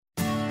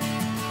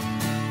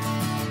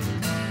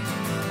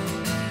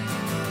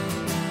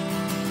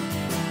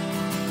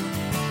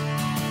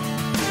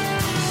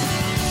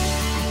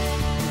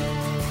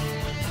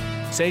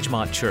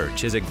Sagemont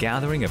Church is a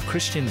gathering of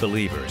Christian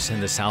believers in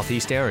the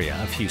southeast area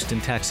of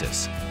Houston,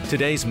 Texas.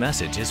 Today's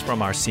message is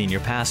from our senior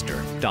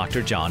pastor,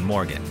 Dr. John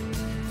Morgan.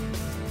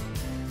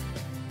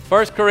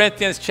 1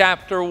 Corinthians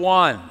chapter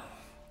 1.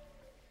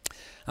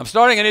 I'm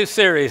starting a new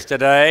series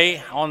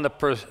today on the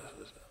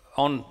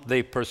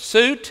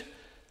pursuit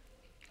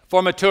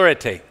for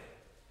maturity.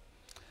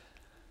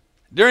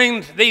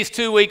 During these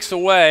 2 weeks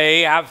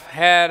away, I've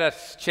had a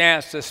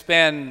chance to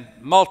spend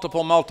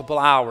multiple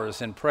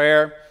hours in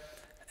prayer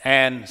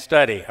and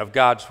study of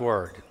God's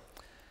Word.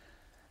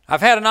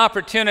 I've had an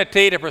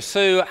opportunity to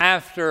pursue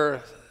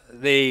after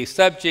the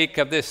subject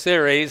of this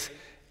series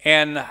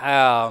in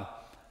a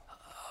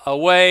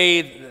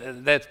way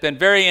that's been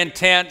very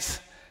intense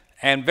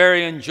and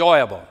very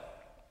enjoyable.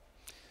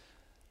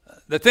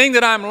 The thing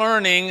that I'm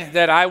learning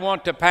that I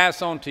want to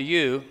pass on to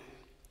you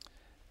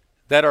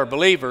that are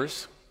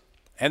believers,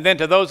 and then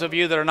to those of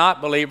you that are not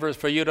believers,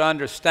 for you to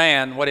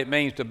understand what it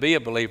means to be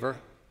a believer,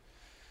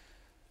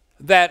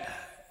 that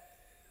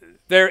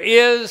there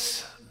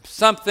is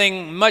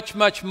something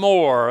much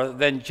more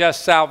than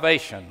just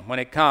salvation when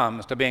it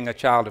comes to being a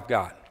child of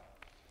God.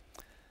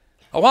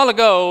 A while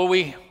ago,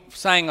 we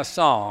sang a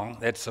song.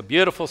 It's a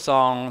beautiful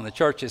song. The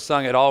church has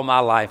sung it all my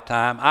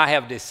lifetime. I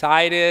have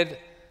decided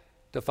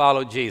to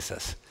follow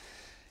Jesus.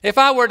 If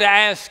I were to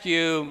ask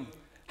you,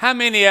 how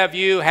many of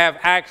you have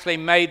actually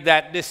made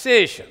that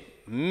decision?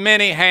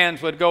 Many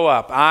hands would go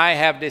up. I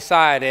have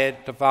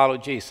decided to follow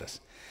Jesus.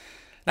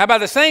 Now, by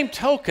the same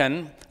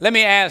token, let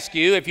me ask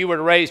you, if you were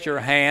to raise your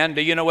hand,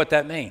 do you know what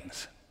that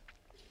means?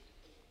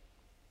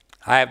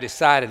 I have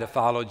decided to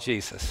follow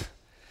Jesus.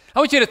 I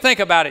want you to think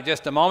about it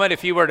just a moment.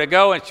 If you were to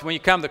go, and when you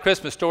come to the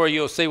Christmas story,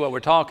 you'll see what we're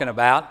talking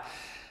about.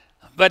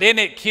 But isn't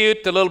it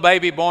cute, the little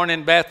baby born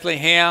in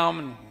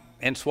Bethlehem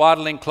in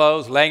swaddling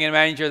clothes, laying in a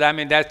manger? I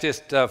mean, that's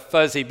just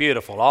fuzzy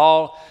beautiful.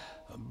 All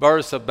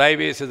births of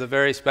babies is a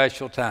very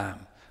special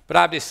time. But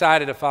I've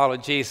decided to follow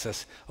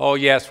Jesus. Oh,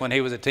 yes, when he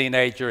was a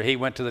teenager, he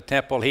went to the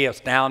temple. He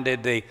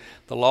astounded the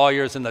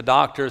lawyers and the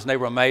doctors, and they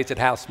were amazed at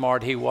how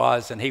smart he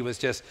was, and he was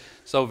just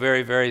so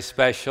very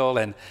special.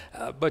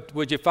 But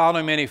would you follow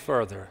him any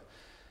further?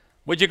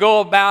 Would you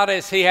go about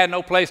as he had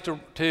no place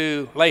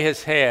to lay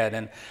his head,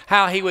 and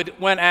how he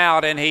went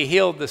out and he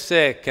healed the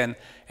sick, and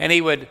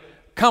he would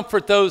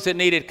comfort those that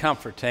needed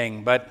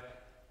comforting?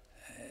 But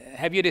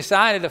have you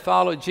decided to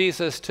follow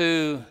Jesus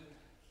to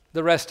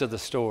the rest of the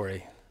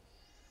story?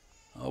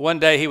 One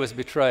day he was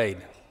betrayed.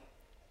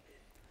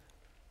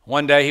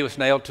 One day he was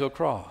nailed to a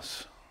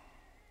cross.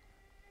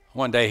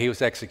 One day he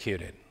was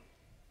executed,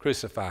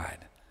 crucified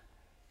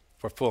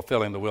for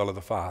fulfilling the will of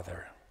the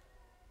Father.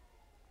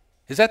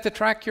 Is that the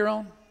track you're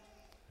on?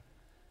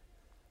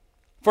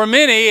 For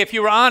many, if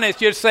you were honest,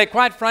 you'd say,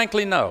 quite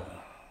frankly, no.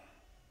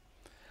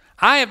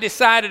 I have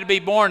decided to be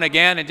born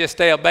again and just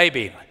stay a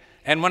baby.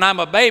 And when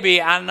I'm a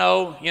baby, I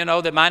know,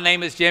 that my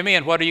name is Jimmy,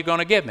 and what are you going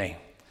to give me?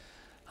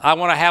 I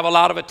want to have a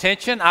lot of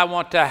attention. I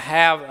want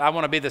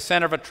to be the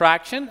center of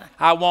attraction.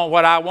 I want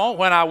what I want,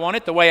 when I want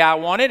it, the way I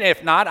want it.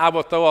 If not, I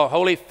will throw a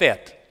holy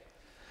fit.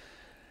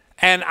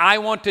 And I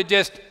want to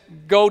just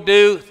go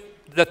do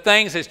the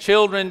things as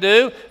children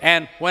do.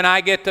 And when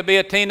I get to be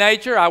a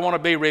teenager, I want to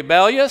be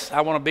rebellious.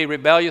 I want to be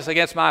rebellious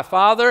against my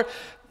father.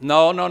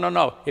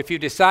 No. If you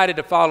decided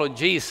to follow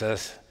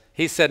Jesus,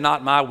 he said,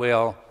 not my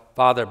will,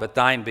 Father, but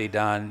thine be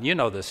done. You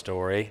know the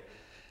story.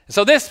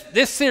 So this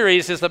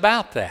series is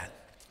about that.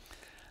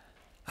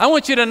 I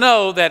want you to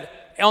know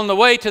that on the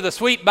way to the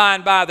sweet by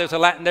and by, there's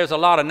a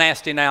lot of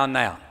nasty now.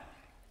 And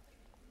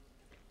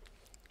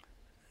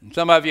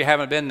some of you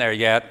haven't been there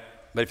yet,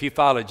 but if you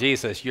follow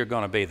Jesus, you're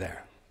going to be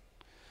there.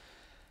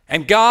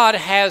 And God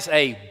has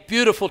a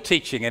beautiful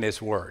teaching in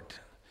his Word.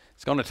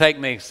 It's going to take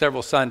me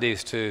several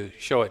Sundays to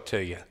show it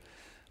to you.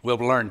 We'll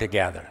learn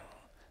together.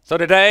 So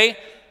today,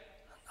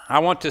 I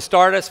want to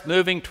start us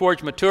moving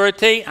towards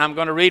maturity. I'm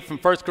going to read from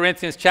 1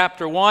 Corinthians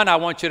chapter 1. I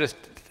want you to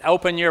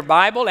open your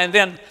Bible and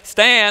then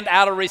stand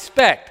out of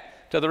respect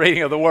to the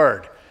reading of the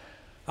Word.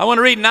 I want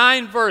to read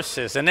 9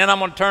 verses, and then I'm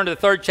going to turn to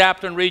the 3rd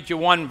chapter and read you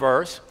 1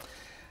 verse.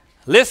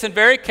 Listen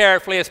very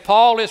carefully as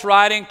Paul is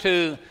writing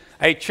to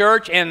a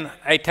church in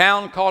a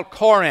town called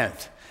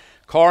Corinth.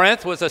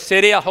 Corinth was a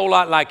city a whole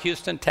lot like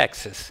Houston,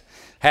 Texas.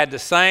 Had the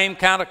same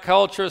kind of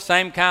culture,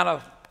 same kind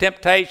of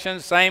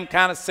temptations, same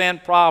kind of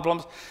sin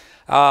problems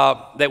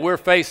that we're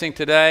facing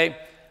today.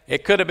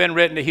 It could have been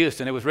written to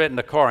Houston. It was written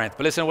to Corinth.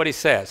 But listen to what he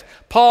says.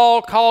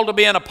 Paul, called to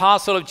be an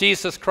apostle of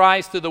Jesus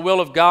Christ through the will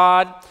of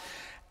God,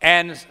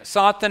 and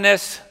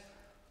Sosthenes,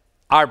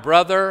 our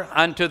brother,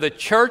 unto the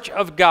church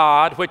of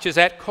God, which is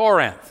at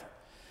Corinth,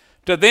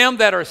 to them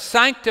that are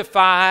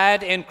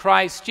sanctified in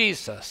Christ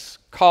Jesus,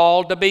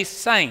 called to be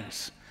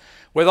saints,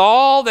 with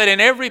all that in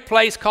every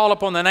place call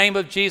upon the name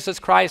of Jesus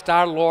Christ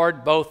our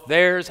Lord, both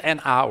theirs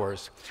and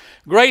ours.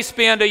 Grace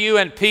be unto you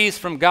and peace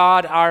from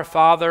God our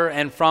Father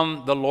and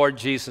from the Lord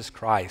Jesus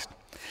Christ.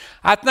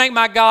 I thank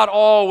my God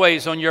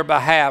always on your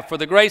behalf for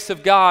the grace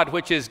of God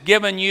which is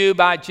given you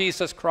by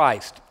Jesus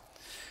Christ,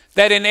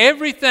 that in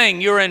everything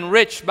you're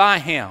enriched by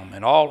him,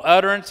 in all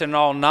utterance and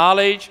all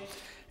knowledge,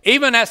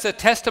 even as the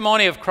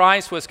testimony of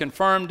Christ was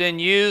confirmed in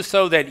you,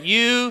 so that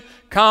you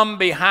come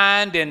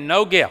behind in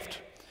no gift,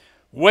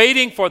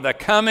 waiting for the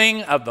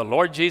coming of the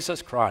Lord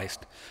Jesus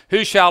Christ,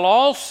 who shall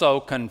also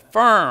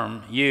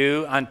confirm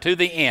you unto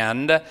the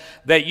end,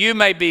 that you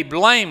may be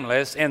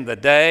blameless in the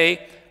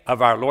day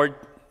of our Lord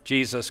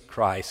Jesus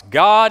Christ.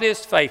 God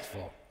is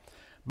faithful,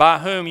 by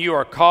whom you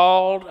are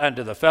called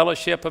unto the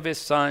fellowship of his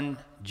Son,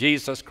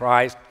 Jesus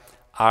Christ,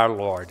 our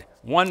Lord.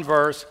 One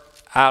verse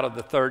out of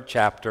the 3rd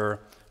chapter,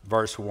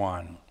 verse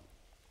 1.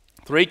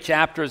 3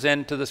 chapters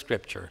into the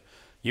Scripture.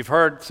 You've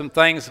heard some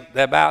things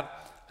about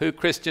who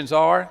Christians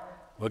are.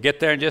 We'll get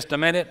there in just a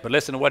minute, but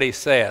listen to what he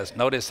says.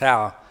 Notice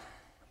how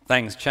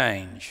things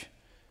change.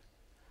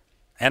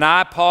 And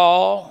I,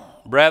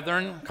 Paul,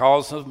 brethren,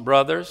 calls them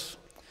brothers,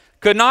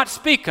 could not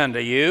speak unto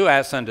you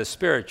as unto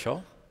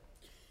spiritual,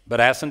 but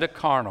as unto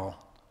carnal,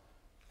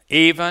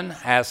 even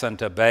as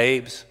unto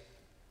babes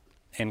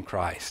in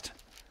Christ.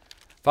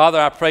 Father,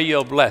 I pray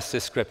you'll bless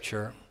this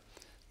Scripture.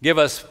 Give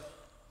us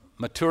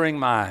maturing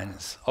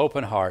minds,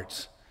 open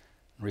hearts,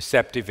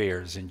 receptive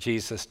ears. In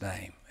Jesus'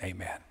 name,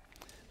 amen.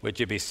 Would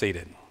you be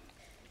seated?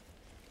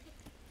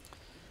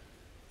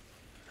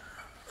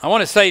 I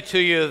want to say to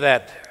you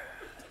that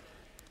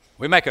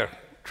we make a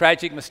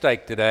tragic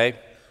mistake today.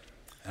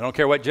 I don't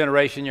care what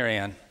generation you're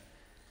in.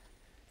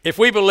 If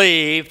we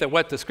believe that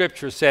what the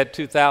Scripture said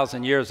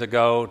 2,000 years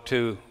ago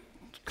to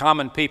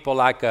common people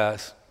like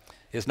us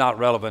is not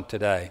relevant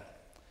today.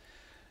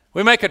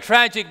 We make a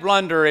tragic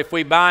blunder if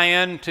we buy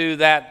into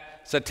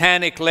that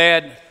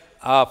satanic-led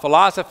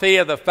philosophy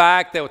of the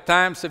fact that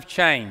times have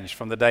changed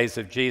from the days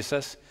of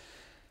Jesus.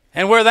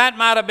 And where that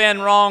might have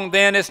been wrong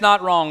then, it's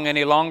not wrong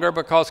any longer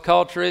because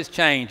culture has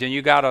changed and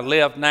you got to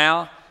live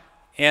now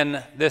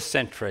in this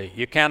century.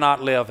 You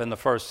cannot live in the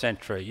 1st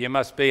century. You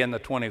must be in the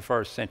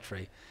 21st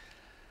century.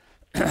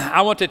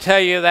 I want to tell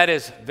you that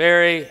is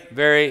very,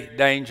 very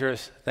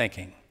dangerous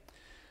thinking.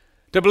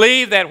 To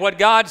believe that what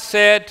God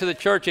said to the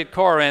church at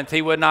Corinth,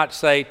 he would not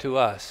say to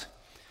us.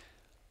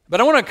 But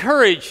I want to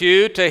encourage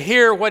you to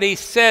hear what he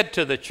said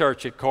to the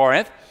church at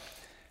Corinth.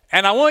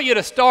 And I want you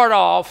to start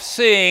off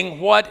seeing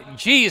what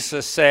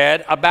Jesus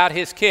said about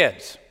his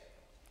kids.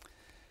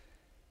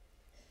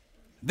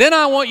 Then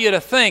I want you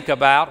to think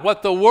about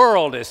what the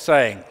world is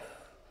saying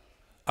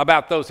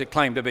about those that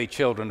claim to be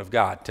children of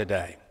God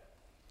today.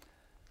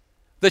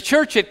 The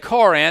church at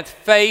Corinth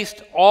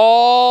faced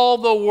all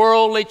the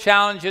worldly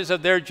challenges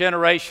of their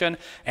generation,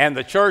 and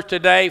the church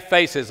today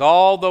faces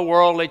all the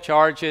worldly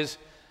charges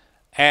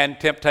and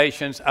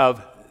temptations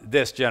of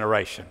this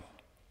generation.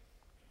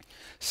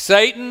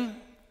 Satan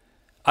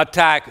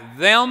attack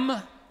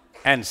them,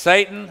 and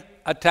Satan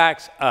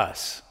attacks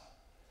us.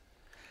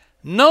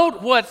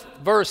 Note what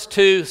verse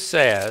 2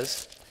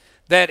 says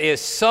that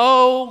is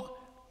so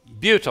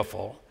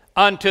beautiful.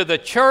 Unto the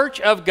church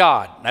of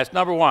God. That's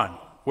number 1.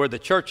 We're the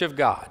church of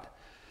God.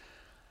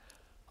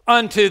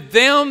 Unto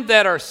them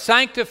that are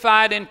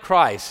sanctified in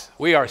Christ.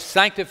 We are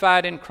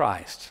sanctified in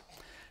Christ.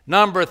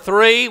 Number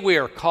 3, we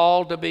are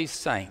called to be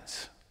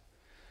saints.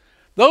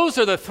 Those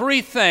are the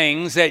 3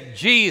 things that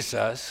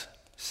Jesus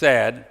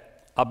said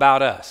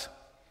about us.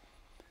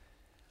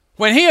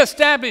 When he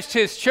established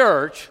his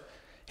church,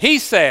 he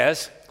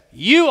says,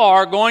 you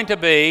are going to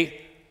be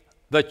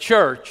the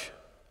church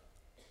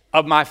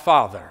of my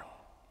Father.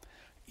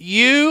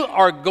 You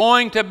are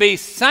going to be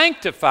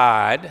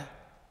sanctified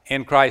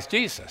in Christ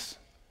Jesus.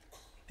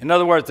 In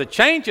other words, the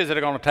changes that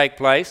are going to take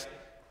place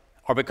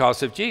are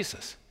because of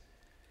Jesus.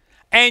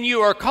 And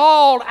you are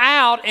called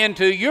out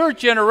into your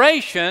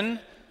generation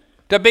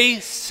to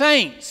be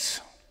saints.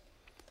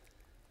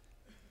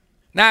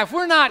 Now, if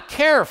we're not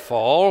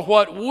careful,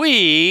 what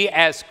we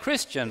as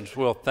Christians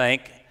will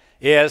think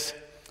is,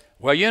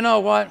 well, you know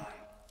what?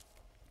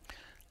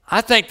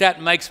 I think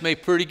that makes me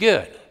pretty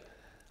good.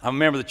 I'm a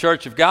member of the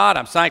church of God.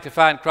 I'm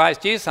sanctified in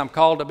Christ Jesus. I'm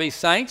called to be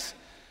saints.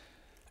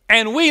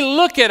 And we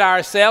look at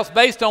ourselves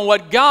based on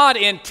what God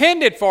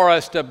intended for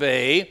us to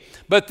be.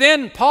 But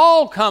then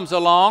Paul comes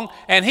along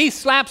and he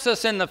slaps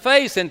us in the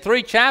face in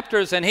 3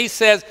 chapters and he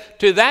says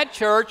to that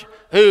church,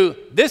 who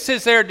this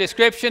is their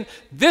description,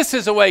 this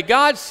is the way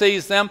God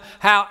sees them.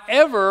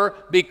 However,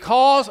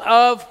 because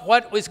of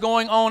what was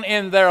going on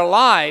in their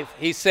life,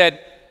 he said,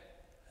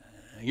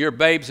 you're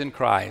babes in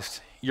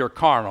Christ, you're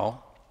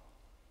carnal.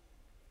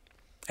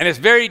 And it's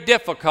very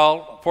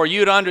difficult for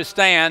you to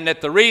understand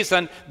that the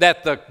reason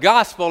that the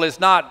gospel is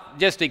not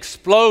just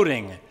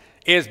exploding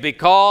is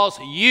because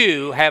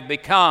you have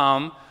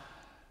become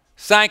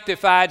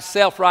sanctified,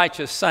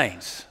 self-righteous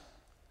saints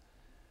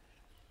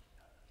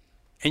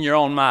in your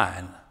own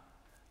mind.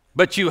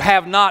 But you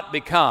have not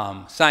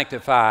become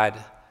sanctified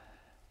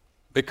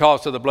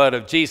because of the blood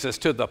of Jesus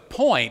to the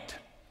point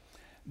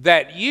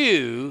that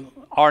you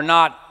are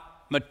not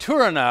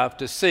mature enough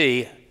to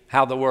see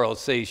how the world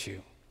sees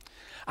you.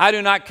 I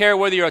do not care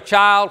whether you're a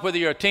child, whether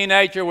you're a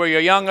teenager, whether you're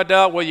a young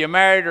adult, whether you're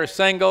married or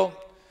single.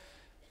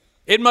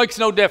 It makes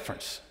no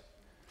difference.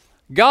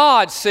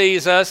 God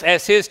sees us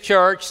as his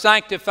church,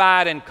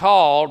 sanctified and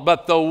called,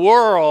 but the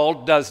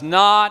world does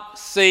not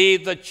see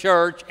the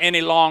church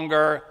any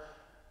longer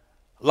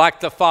like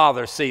the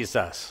Father sees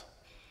us.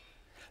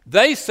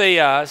 They see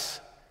us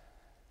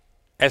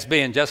as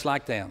being just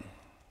like them.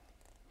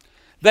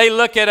 They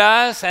look at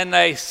us and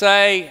they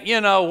say,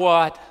 you know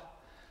what?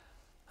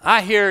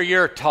 I hear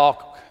your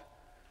talk,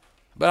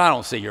 but I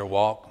don't see your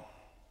walk.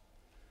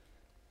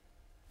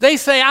 They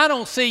say, I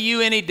don't see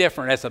you any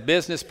different as a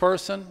business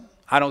person.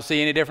 I don't see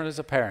you any different as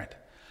a parent.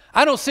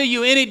 I don't see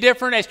you any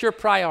different as your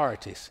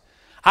priorities.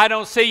 I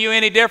don't see you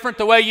any different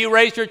the way you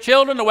raise your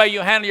children, the way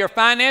you handle your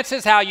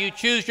finances, how you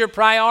choose your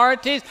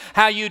priorities,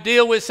 how you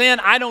deal with sin.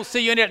 I don't see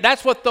you any different.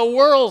 That's what the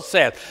world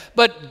says.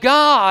 But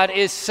God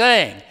is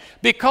saying,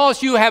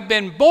 because you have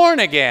been born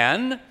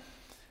again,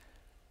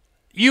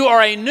 you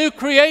are a new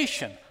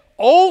creation.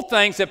 Old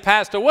things have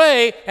passed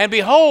away, and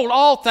behold,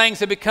 all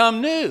things have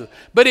become new.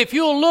 But if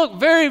you'll look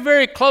very,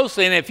 very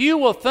closely, and if you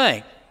will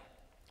think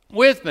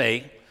with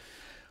me,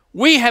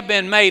 we have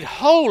been made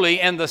holy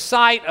in the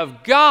sight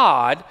of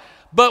God,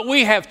 but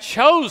we have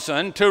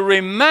chosen to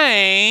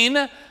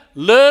remain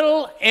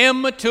little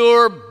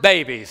immature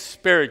babies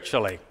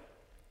spiritually.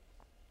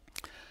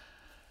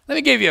 Let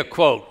me give you a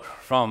quote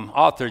from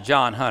author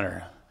John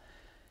Hunter.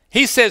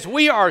 He says,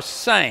 we are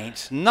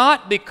saints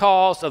not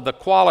because of the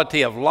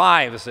quality of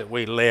lives that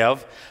we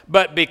live,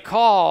 but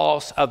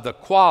because of the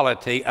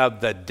quality of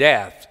the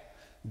death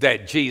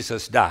that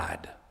Jesus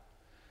died.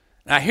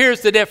 Now here's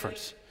the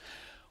difference.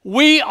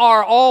 We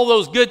are all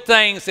those good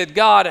things that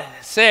God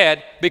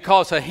said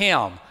because of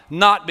Him,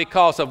 not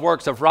because of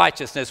works of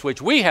righteousness,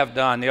 which we have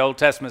done, the Old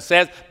Testament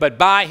says, but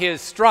by His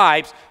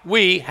stripes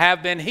we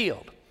have been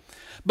healed.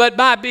 But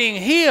by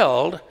being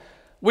healed,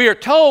 we are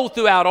told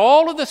throughout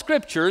all of the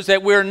Scriptures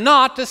that we're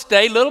not to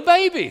stay little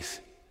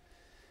babies.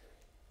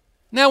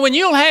 Now, when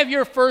you'll have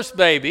your first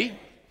baby,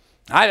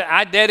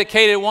 I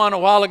dedicated one a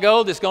while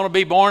ago that's going to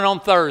be born on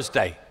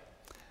Thursday.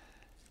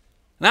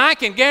 Now, I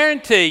can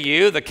guarantee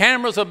you the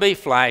cameras will be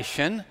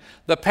flashing,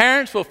 the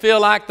parents will feel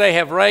like they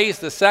have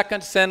raised the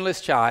second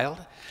sinless child,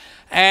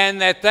 and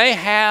that they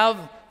have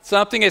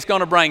something that's going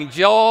to bring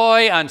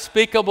joy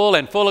unspeakable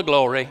and full of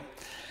glory,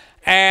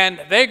 and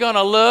they're going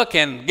to look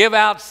and give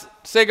out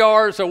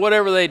cigars or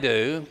whatever they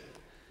do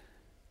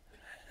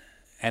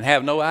and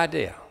have no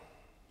idea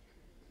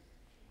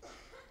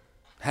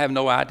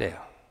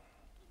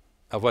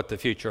of what the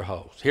future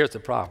holds. Here's the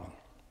problem.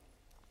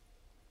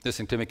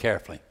 Listen to me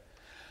carefully.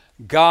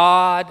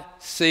 God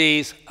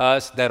sees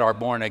us that are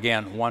born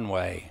again one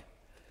way.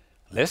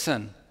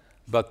 Listen,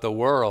 but the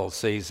world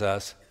sees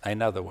us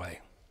another way.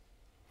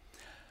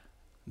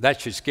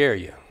 That should scare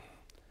you,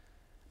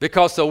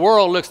 because the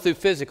world looks through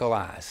physical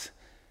eyes.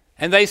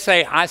 And they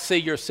say, I see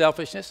your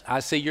selfishness, I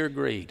see your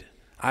greed,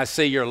 I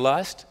see your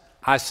lust,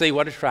 I see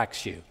what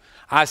attracts you.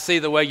 I see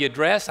the way you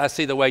dress, I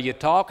see the way you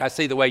talk, I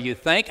see the way you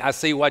think, I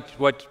see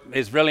what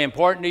is really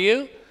important to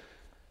you.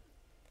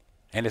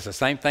 And it's the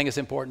same thing that's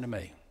important to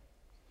me.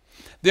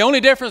 The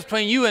only difference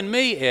between you and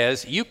me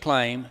is you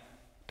claim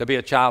to be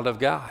a child of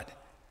God.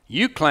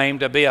 You claim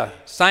to be a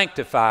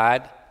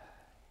sanctified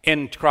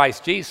in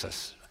Christ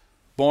Jesus,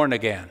 born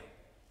again.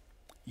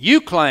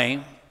 You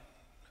claim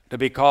to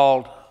be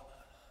called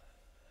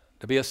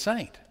to be a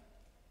saint.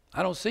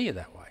 I don't see you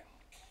that way.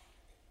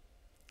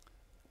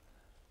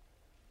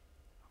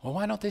 Well,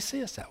 why don't they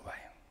see us that way?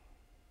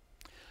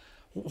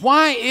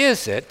 Why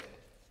is it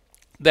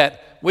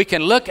that we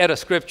can look at a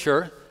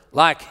scripture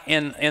like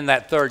in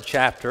that third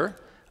chapter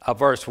of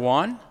verse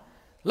 1?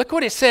 Look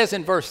what it says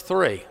in verse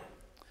 3.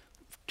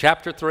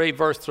 Chapter 3,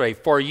 verse 3.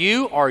 For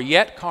you are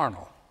yet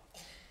carnal.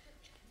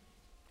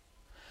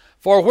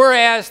 For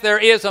whereas there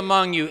is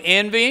among you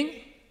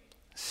envying,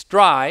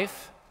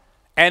 strife,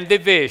 and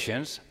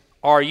divisions,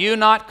 are you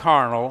not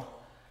carnal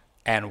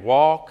and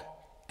walk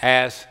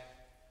as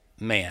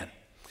men?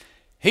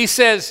 He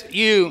says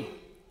you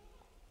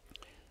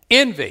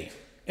envy.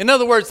 In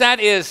other words, that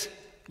is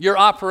your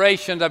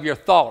operation of your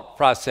thought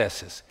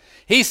processes.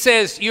 He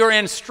says you're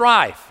in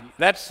strife.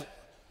 That's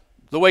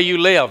the way you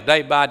live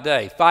day by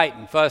day,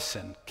 fighting,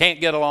 fussing, can't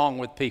get along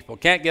with people,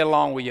 can't get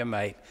along with your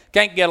mate,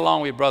 can't get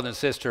along with your brother and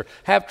sister,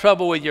 have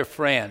trouble with your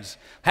friends,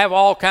 have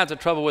all kinds of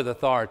trouble with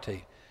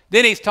authority.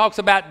 Then he talks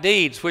about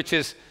deeds, which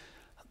is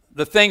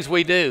the things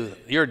we do.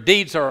 Your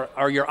deeds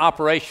are your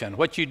operation,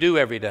 what you do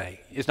every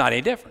day. It's not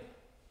any different.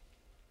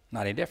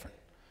 Not any different.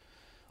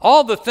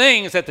 All the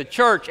things that the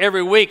church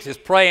every week is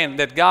praying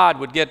that God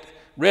would get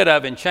rid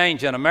of and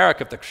change in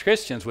America, if the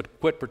Christians would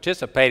quit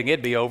participating,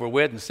 it'd be over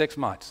with in 6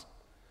 months,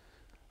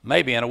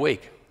 maybe in a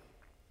week.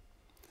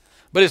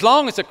 But as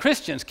long as the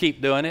Christians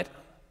keep doing it,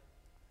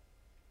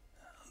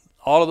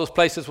 all of those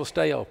places will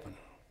stay open.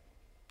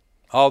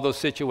 All those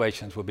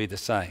situations will be the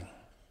same.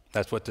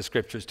 That's what the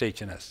Scripture is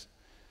teaching us.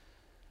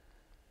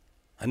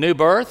 A new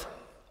birth,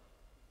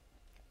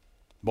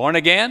 born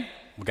again,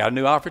 we've got a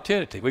new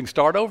opportunity. We can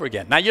start over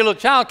again. Now, your little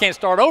child can't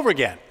start over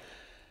again.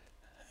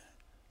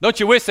 Don't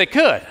you wish they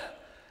could?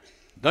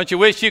 Don't you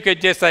wish you could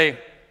just say,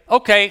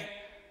 okay,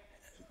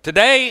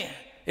 today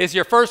is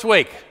your first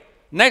week.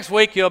 Next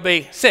week you'll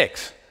be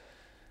 6.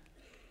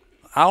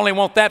 I only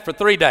want that for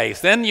 3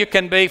 days. Then you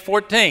can be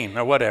 14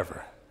 or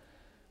whatever.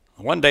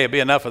 One day it'll be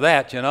enough of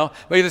that,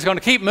 but it's going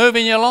to keep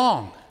moving you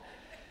along.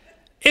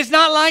 It's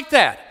not like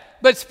that.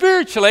 But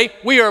spiritually,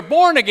 we are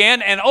born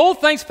again, and old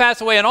things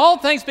pass away, and all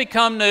things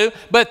become new,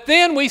 but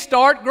then we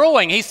start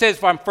growing. He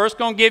says, I'm first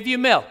going to give you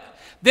milk.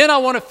 Then I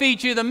want to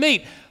feed you the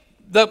meat.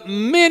 The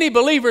many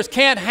believers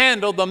can't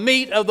handle the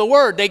meat of the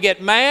Word. They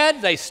get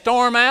mad, they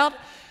storm out,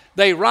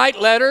 they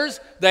write letters,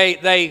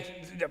 they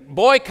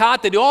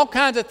boycott, they do all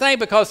kinds of things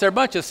because they're a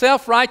bunch of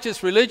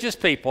self-righteous religious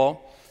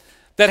people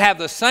that have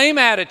the same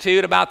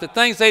attitude about the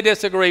things they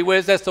disagree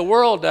with as the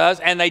world does,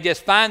 and they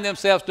just find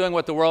themselves doing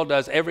what the world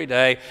does every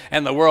day,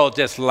 and the world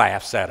just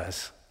laughs at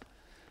us.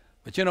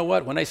 But you know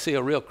what? When they see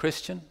a real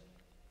Christian,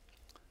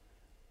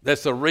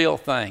 that's the real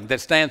thing,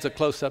 that stands a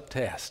close-up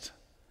test,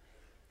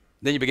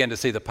 then you begin to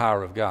see the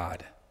power of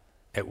God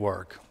at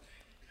work.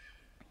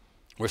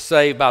 We're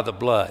saved by the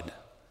blood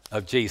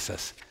of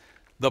Jesus.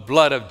 The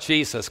blood of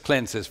Jesus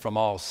cleanses from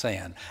all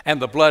sin,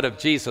 and the blood of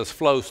Jesus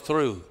flows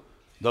through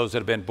those that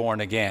have been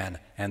born again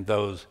and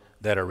those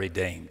that are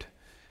redeemed.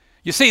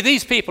 You see,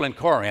 these people in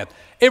Corinth,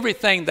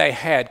 everything they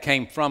had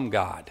came from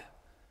God.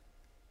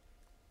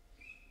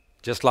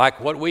 Just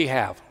like what we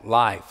have,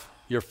 life,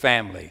 your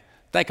family.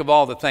 Think of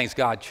all the things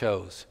God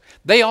chose.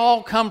 They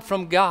all come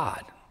from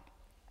God.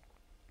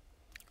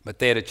 But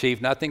they had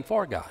achieved nothing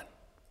for God.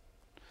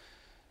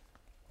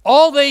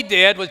 All they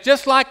did was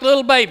just like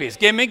little babies.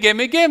 Give me, give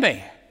me, give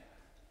me.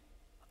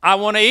 I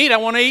want to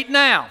eat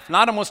now. If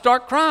not, I'm going to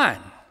start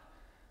crying.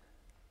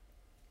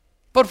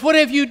 But what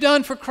have you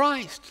done for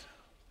Christ?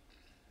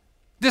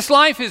 This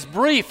life is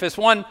brief, as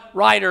one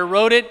writer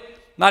wrote it,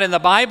 not in the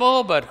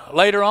Bible, but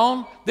later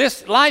on.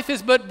 This life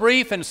is but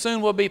brief and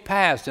soon will be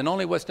past, and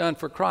only what's done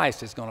for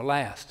Christ is going to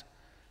last.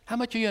 How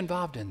much are you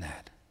involved in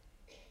that?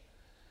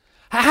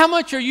 How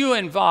much are you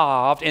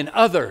involved in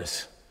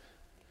others?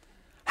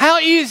 How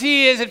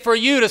easy is it for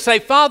you to say,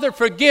 Father,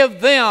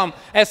 forgive them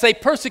as they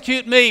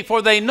persecute me,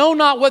 for they know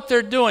not what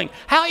they're doing?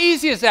 How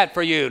easy is that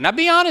for you? Now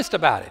be honest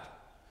about it.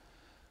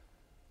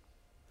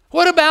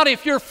 What about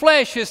if your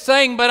flesh is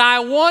saying, but I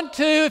want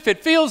to, if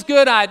it feels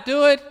good, I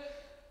do it,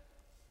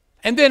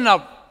 and then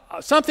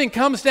something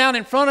comes down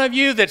in front of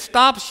you that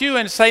stops you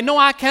and say, no,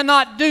 I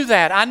cannot do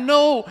that. I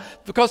know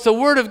because the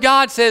Word of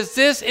God says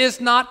this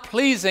is not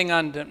pleasing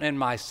in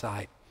my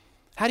sight.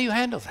 How do you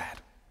handle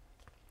that?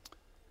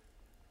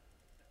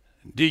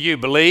 Do you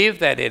believe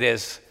that it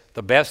is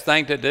the best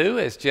thing to do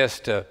is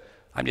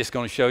I'm just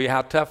going to show you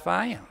how tough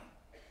I am?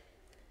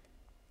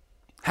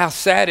 How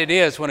sad it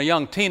is when a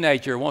young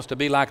teenager wants to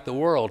be like the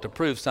world, to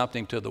prove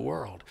something to the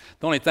world.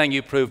 The only thing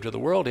you prove to the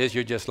world is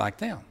you're just like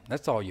them.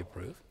 That's all you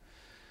prove.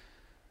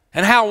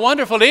 And how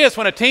wonderful it is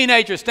when a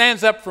teenager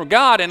stands up for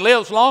God and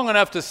lives long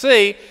enough to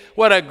see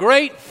what a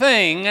great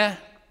thing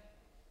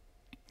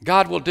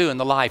God will do in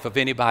the life of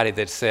anybody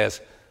that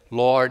says,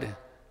 Lord,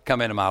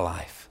 come into my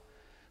life.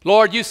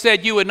 Lord, you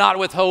said you would not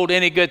withhold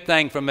any good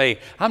thing from me.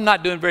 I'm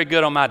not doing very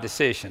good on my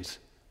decisions.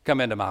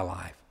 Come into my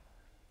life.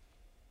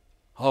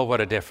 Oh,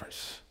 what a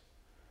difference.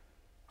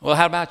 Well,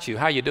 how about you?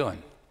 How are you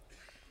doing?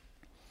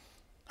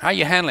 How are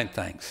you handling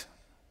things?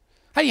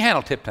 How do you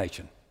handle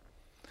temptation?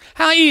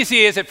 How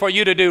easy is it for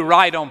you to do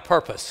right on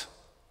purpose?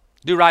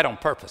 Do right on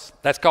purpose.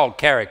 That's called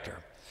character.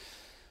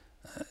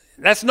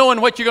 That's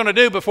knowing what you're going to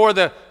do before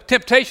the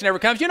temptation ever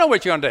comes. You know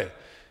what you're going to do.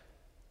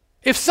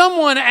 If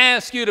someone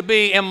asks you to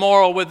be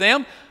immoral with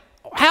them,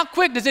 how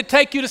quick does it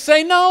take you to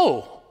say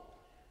no?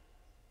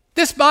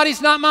 This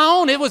body's not my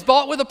own. It was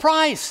bought with a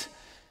price.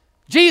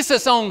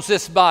 Jesus owns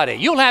this body.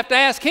 You'll have to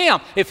ask him.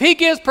 If he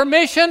gives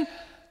permission,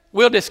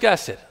 we'll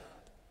discuss it.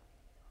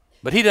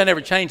 But he doesn't ever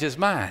change his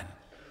mind.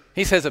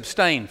 He says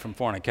abstain from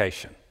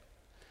fornication.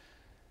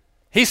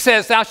 He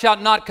says thou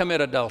shalt not commit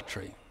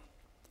adultery.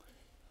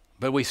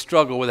 But we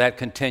struggle with that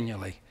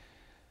continually.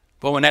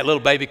 But when that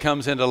little baby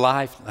comes into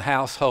life, the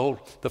household,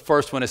 the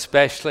first one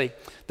especially,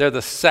 they're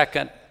the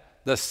second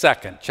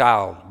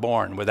child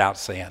born without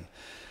sin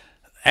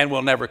and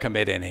will never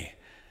commit any.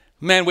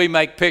 Man, we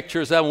make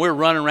pictures of them. We're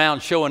running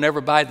around showing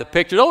everybody the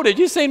pictures. Oh, did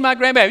you see my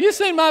grandbaby? Have you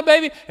seen my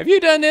baby? Have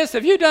you done this?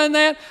 Have you done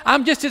that?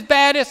 I'm just as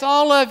bad as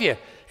all of you.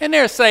 And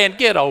they're saying,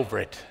 get over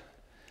it.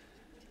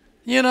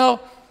 You know,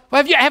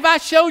 have I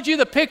showed you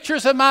the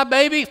pictures of my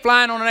baby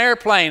flying on an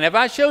airplane? Have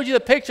I showed you the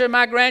picture of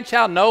my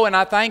grandchild? No, and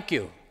I thank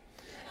you.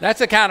 That's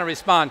the kind of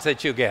response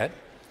that you get.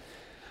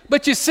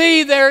 But you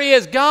see,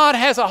 God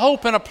has a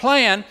hope and a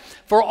plan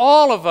for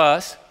all of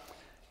us.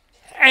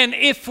 And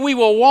if we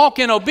will walk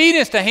in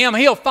obedience to him,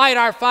 he'll fight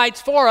our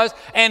fights for us,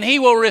 and he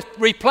will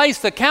replace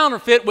the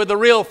counterfeit with the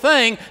real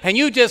thing. And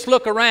you just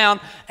look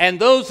around, and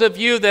those of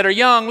you that are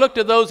young, look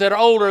to those that are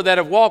older that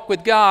have walked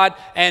with God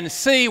and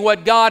see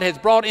what God has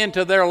brought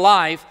into their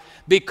life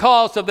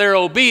because of their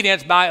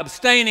obedience by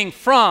abstaining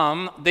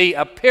from the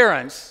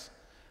appearance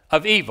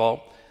of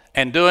evil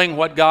and doing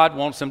what God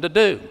wants them to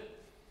do.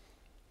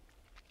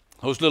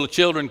 Those little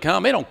children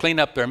come, they don't clean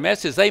up their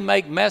messes. They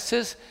make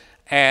messes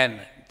and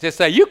just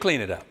say, you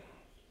clean it up.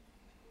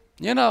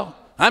 You know,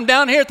 I'm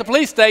down here at the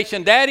police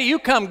station. Daddy, you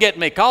come get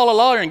me. Call a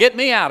lawyer and get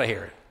me out of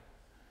here.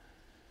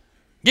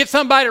 Get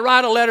somebody to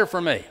write a letter for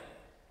me.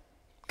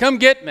 Come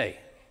get me.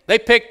 They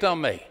picked on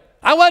me.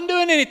 I wasn't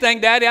doing anything,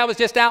 Daddy. I was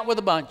just out with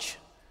a bunch.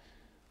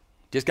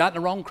 Just got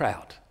in the wrong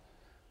crowd.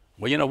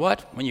 Well, you know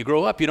what? When you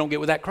grow up, you don't get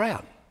with that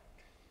crowd.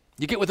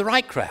 You get with the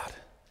right crowd.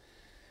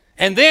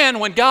 And then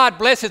when God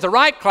blesses the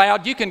right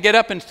crowd, you can get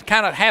up and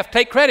kind of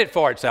take credit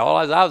for it. So,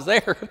 I was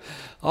there.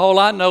 All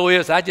I know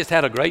is I just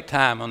had a great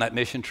time on that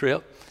mission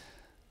trip.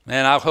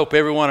 And I hope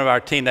every one of our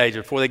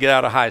teenagers, before they get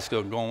out of high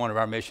school, go on one of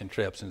our mission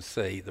trips and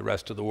see the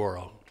rest of the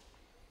world.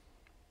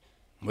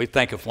 We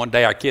think if one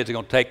day our kids are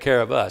going to take care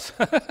of us.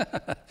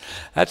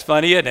 That's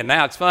funny, isn't it?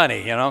 Now it's funny,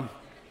 you know.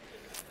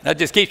 That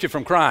just keeps you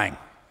from crying.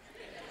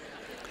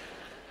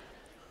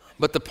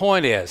 But the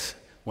point is,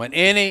 when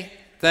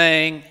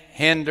anything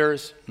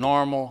hinders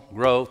normal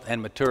growth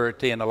and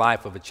maturity in the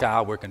life of a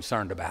child, we're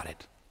concerned about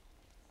it.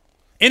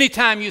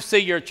 Anytime you see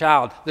your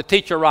child, the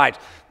teacher writes,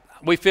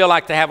 we feel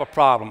like they have a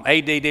problem,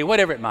 ADD,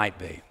 whatever it might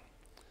be.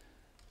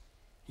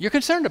 You're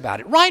concerned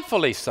about it,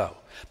 rightfully so.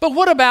 But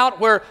what about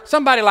where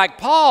somebody like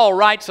Paul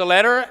writes a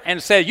letter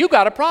and says, you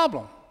got a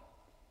problem?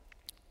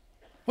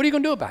 What are you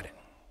going to do about it?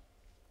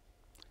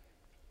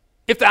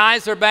 If the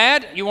eyes are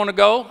bad, you want to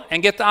go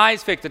and get the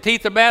eyes fixed. The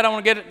teeth are bad, I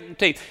want to get it in the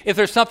teeth. If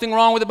there's something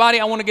wrong with the body,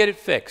 I want to get it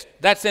fixed.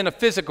 That's in a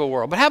physical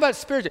world. But how about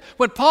spiritual?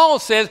 When Paul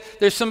says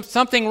there's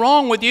something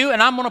wrong with you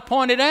and I'm going to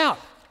point it out.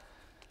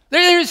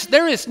 There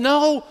is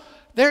no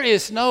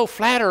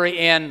flattery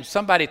in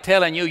somebody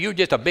telling you you're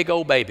just a big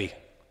old baby.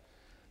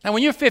 Now,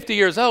 when you're 50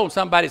 years old,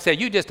 somebody said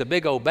you're just a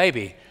big old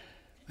baby.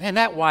 Man,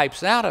 that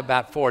wipes out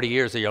about 40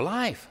 years of your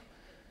life.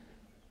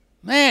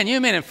 Man, you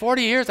mean in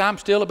 40 years I'm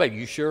still a baby?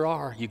 You sure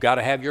are. You got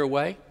to have your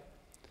way.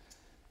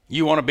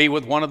 You want to be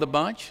with one of the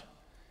bunch.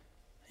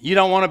 You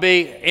don't want to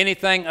be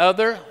anything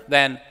other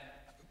than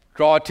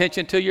draw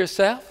attention to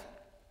yourself.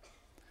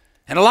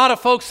 And a lot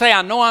of folks say,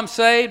 I know I'm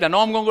saved. I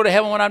know I'm going to go to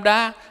heaven when I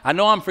die. I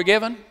know I'm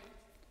forgiven.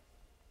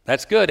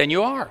 That's good, and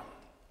you are.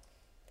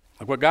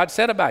 Look what God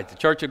said about it. The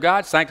church of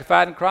God,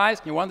 sanctified in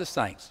Christ, and you're one of the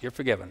saints. You're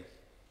forgiven.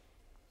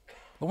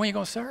 But when are you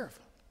going to serve?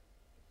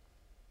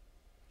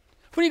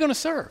 When are you going to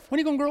serve? When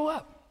are you going to grow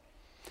up?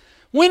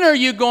 When are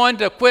you going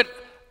to quit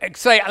and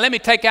say, let me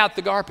take out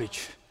the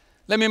garbage.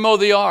 Let me mow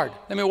the yard.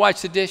 Let me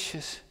wash the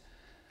dishes.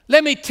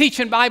 Let me teach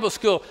in Bible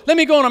school. Let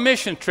me go on a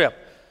mission trip.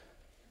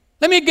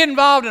 Let me get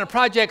involved in a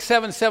Project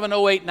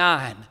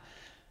 77089.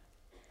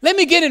 Let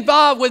me get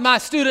involved with my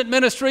student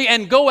ministry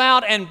and go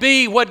out and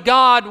be what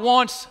God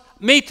wants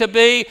me to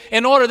be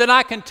in order that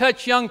I can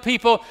touch young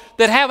people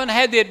that haven't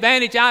had the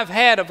advantage I've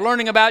had of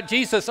learning about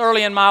Jesus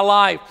early in my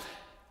life.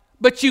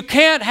 But you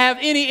can't have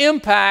any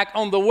impact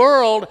on the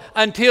world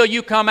until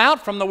you come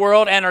out from the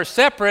world and are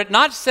separate,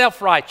 not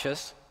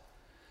self-righteous,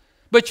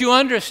 but you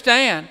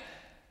understand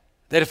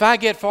that if I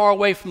get far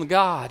away from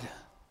God,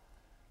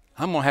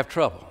 I'm going to have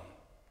trouble.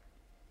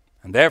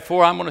 And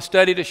therefore I'm going to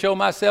study to show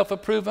myself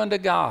approved unto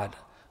God,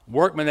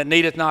 workman that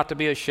needeth not to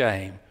be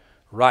ashamed,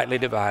 rightly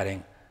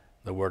dividing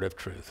the word of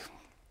truth.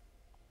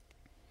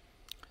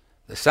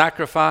 The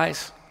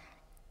sacrifice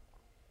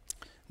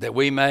that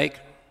we make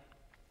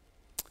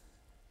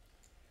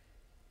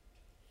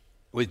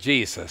with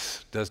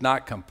Jesus does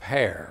not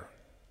compare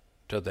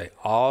to the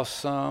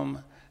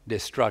awesome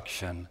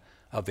destruction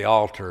of the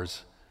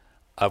altars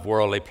of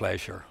worldly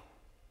pleasure.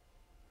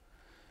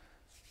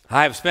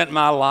 I have spent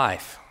my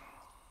life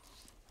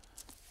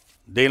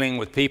dealing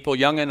with people,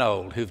 young and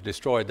old, who've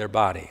destroyed their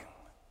body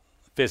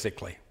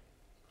physically,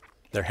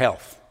 their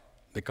health,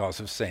 because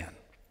of sin.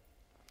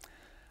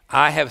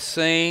 I have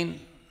seen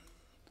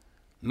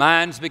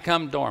minds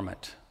become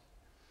dormant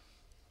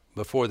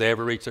before they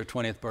ever reach their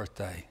 20th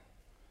birthday,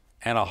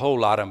 and a whole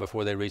lot of them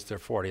before they reach their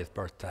 40th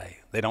birthday.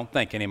 They don't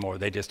think anymore.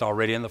 They're just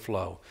already in the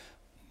flow.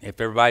 If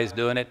everybody's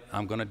doing it,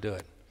 I'm going to do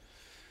it.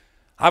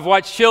 I've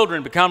watched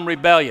children become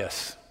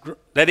rebellious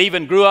that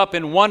even grew up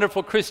in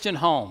wonderful Christian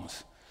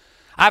homes.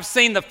 I've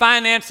seen the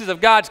finances of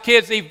God's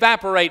kids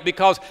evaporate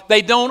because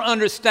they don't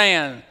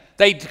understand.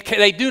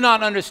 They do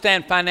not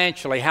understand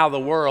financially how the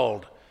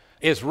world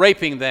is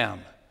raping them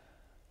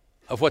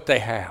of what they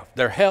have.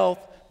 Their health,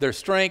 their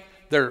strength,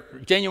 their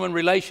genuine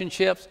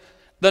relationships.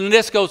 The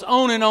list goes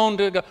on and on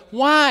to go.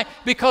 Why?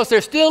 Because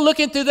they're still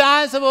looking through the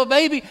eyes of a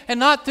baby and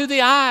not through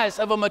the eyes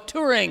of a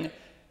maturing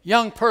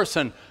young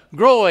person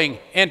growing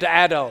into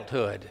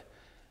adulthood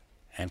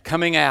and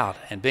coming out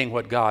and being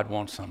what God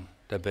wants them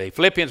to be.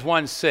 Philippians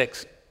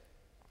 1:6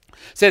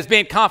 says,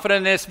 being confident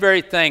in this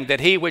very thing, that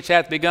he which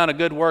hath begun a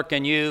good work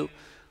in you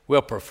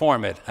will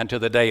perform it until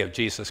the day of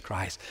Jesus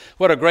Christ.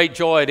 What a great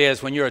joy it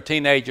is when you're a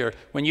teenager,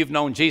 when you've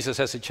known Jesus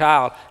as a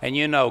child, and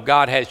you know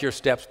God has your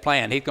steps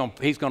planned. He's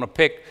going to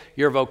pick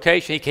your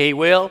vocation. He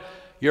will.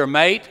 Your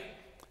mate,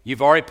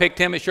 you've already picked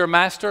him as your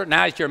master.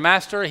 Now he's your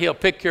master. He'll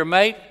pick your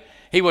mate.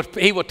 He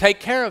will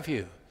take care of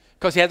you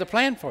because he has a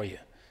plan for you.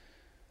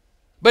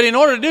 But in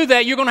order to do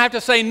that, you're going to have to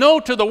say no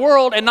to the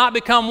world and not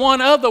become one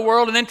of the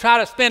world and then try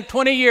to spend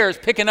 20 years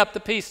picking up the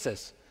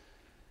pieces.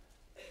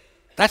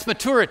 That's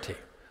maturity.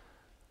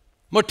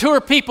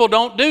 Mature people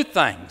don't do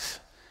things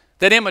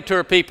that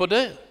immature people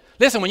do.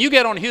 Listen, when you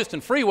get on the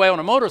Houston freeway on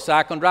a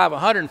motorcycle and drive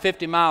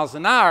 150 miles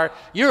an hour,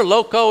 you're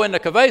loco in the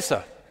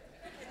cabeza.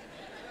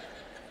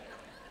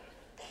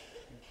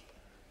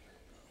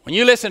 When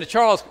you listen to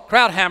Charles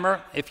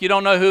Krauthammer, if you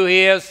don't know who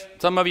he is,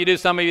 some of you do,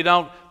 some of you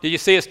don't. Did you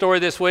see a story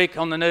this week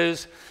on the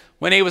news?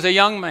 When he was a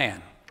young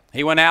man,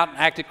 he went out and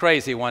acted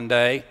crazy one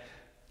day,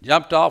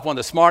 jumped off, one of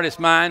the smartest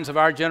minds of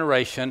our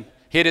generation,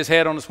 hit his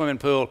head on the swimming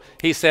pool.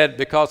 He said,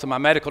 because of my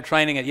medical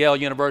training at Yale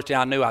University,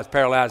 I knew I was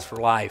paralyzed for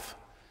life.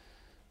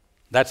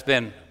 That's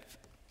been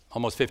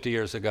almost 50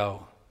 years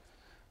ago.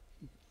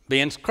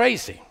 Being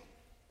crazy,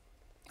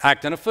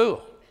 acting a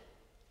fool.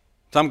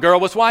 Some girl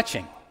was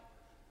watching.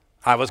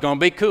 I was going to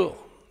be cool.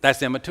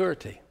 That's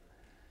immaturity.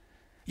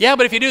 Yeah,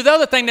 but if you do the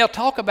other thing, they'll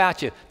talk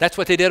about you. That's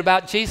what they did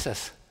about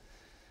Jesus.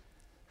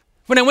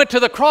 When they went to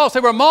the cross, they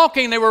were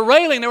mocking, they were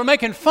railing, they were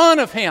making fun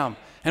of him.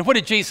 And what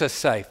did Jesus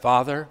say?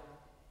 Father,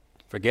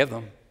 forgive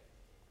them.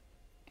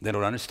 They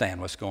don't understand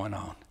what's going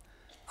on.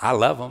 I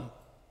love them.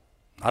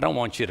 I don't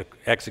want you to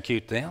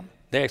execute them.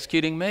 They're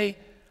executing me.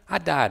 I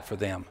died for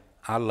them.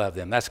 I love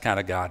them. That's the kind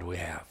of God we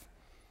have.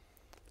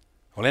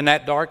 Well, in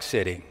that dark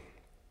city,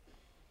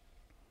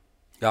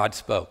 God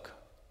spoke.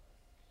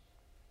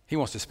 He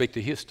wants to speak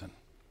to Houston.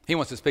 He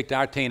wants to speak to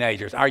our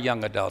teenagers, our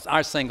young adults,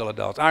 our single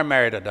adults, our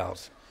married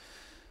adults.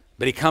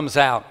 But he comes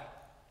out.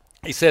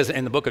 He says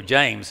in the book of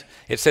James,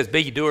 it says,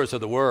 be ye doers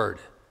of the word,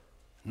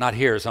 not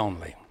hearers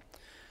only.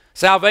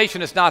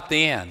 Salvation is not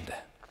the end.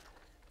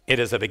 It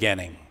is a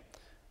beginning.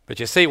 But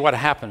you see, what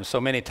happens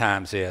so many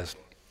times is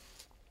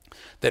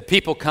that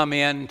people come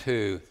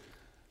into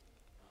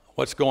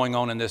what's going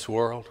on in this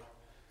world,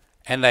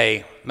 and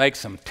they make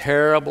some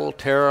terrible,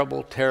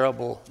 terrible,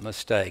 terrible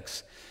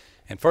mistakes.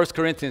 In 1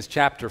 Corinthians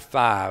chapter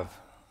 5,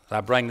 as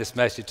I bring this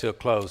message to a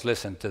close,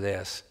 listen to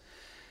this.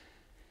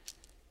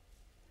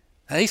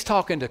 Now, he's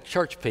talking to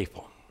church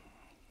people.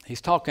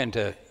 He's talking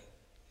to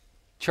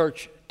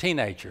church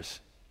teenagers,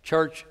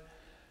 church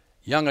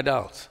young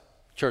adults,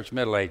 church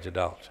middle-aged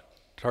adults,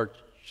 church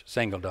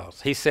single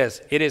adults. He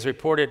says, it is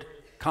reported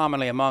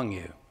commonly among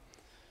you,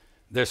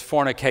 there's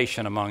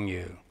fornication among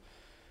you.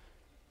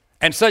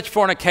 And such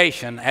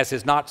fornication as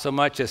is not so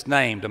much as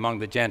named among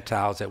the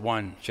Gentiles, that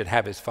one should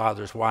have his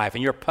father's wife.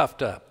 And you're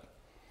puffed up.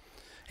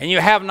 And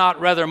you have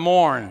not rather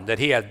mourned that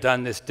he hath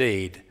done this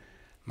deed,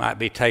 might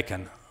be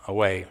taken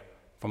away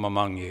from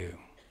among you.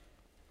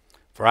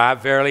 For I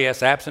verily,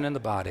 as absent in the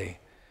body,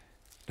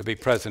 to be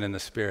present in the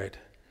spirit.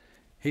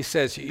 He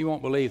says, you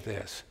won't believe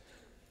this.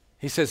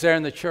 He says there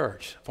in the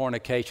church,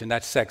 fornication,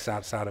 that's sex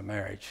outside of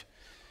marriage.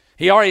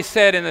 He already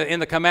said in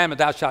the commandment,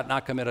 thou shalt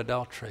not commit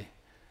adultery.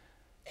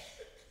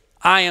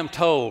 I am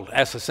told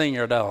as a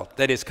senior adult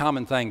that it's a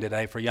common thing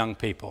today for young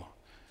people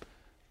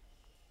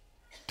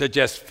to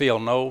just feel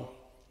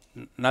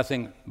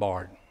nothing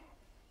barred.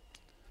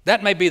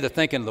 That may be the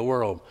thinking of the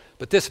world,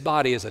 but this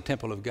body is a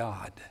temple of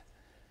God.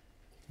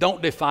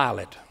 Don't defile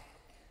it.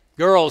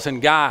 Girls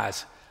and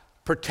guys,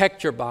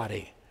 protect your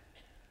body.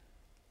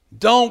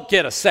 Don't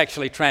get a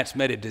sexually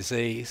transmitted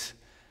disease.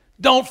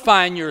 Don't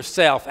find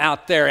yourself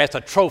out there as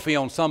a trophy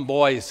on some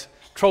boy's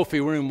trophy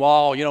room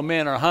wall. You know,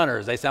 men are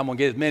hunters. They say, I'm going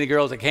to get as many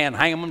girls as I can,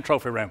 hang them in the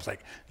trophy room. It's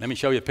like, let me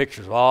show you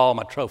pictures of all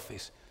my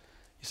trophies.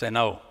 You say,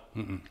 no.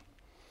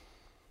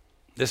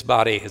 This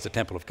body is a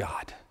temple of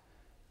God.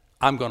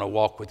 I'm going to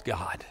walk with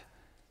God.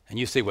 And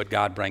you see what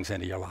God brings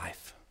into your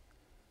life.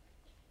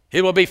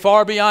 It will be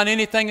far beyond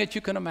anything that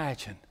you can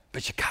imagine.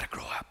 But you got to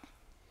grow up.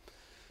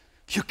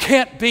 You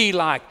can't be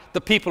like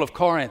the people of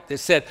Corinth that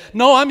said,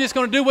 no, I'm just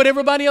going to do what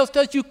everybody else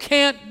does. You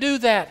can't do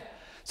that.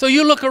 So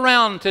you look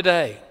around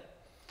today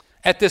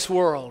at this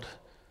world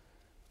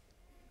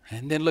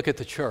and then look at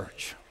the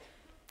church.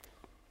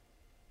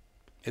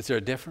 Is there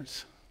a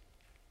difference?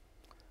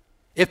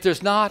 If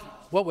there's not,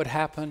 what would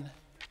happen?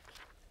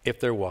 If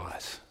there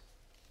was,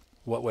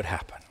 what would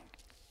happen?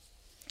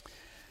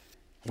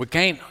 We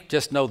can't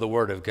just know the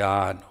Word of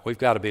God. We've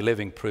got to be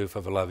living proof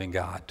of a loving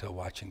God to a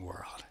watching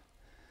world.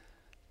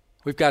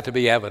 We've got to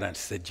be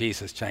evidence that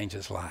Jesus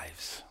changes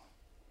lives.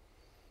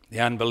 The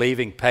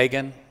unbelieving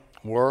pagan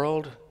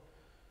world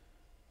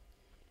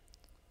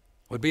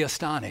would be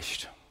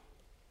astonished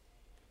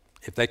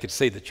if they could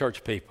see the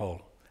church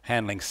people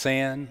handling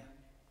sin,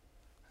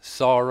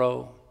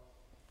 sorrow,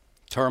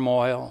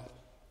 turmoil,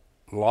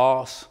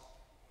 loss,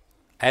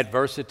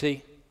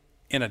 adversity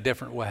in a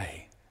different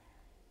way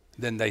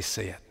than they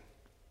see it.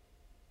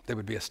 They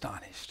would be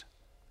astonished.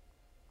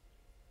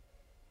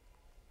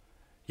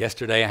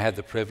 Yesterday I had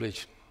the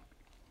privilege,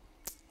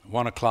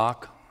 1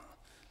 o'clock,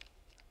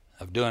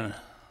 of doing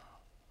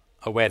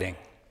a wedding.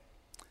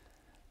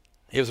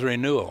 It was a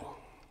renewal.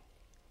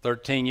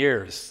 13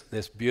 years,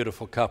 this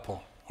beautiful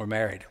couple were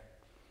married.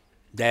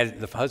 Dad,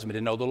 the husband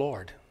didn't know the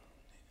Lord.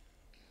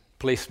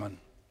 Policeman,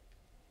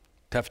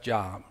 tough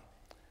job.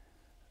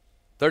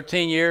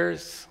 13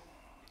 years,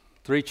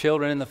 3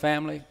 children in the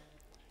family,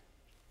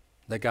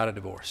 they got a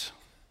divorce.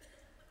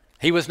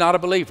 He was not a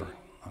believer.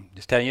 I'm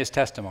just telling you his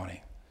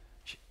testimony.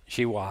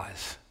 She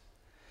was.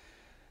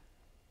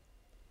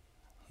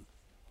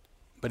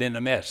 But in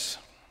the midst,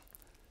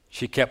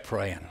 she kept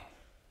praying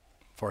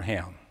for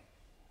him.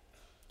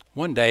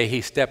 One day he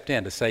stepped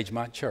into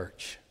Sagemont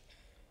Church.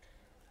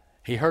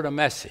 He heard a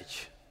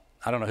message.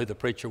 I don't know who the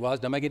preacher was,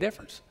 doesn't make a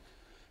difference.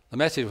 The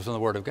message was from the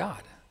Word of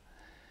God.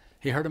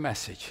 He heard a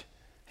message.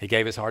 He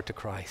gave his heart to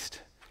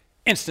Christ.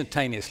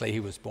 Instantaneously, he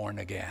was born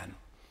again.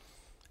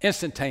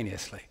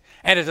 Instantaneously.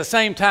 And at the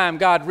same time,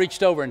 God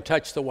reached over and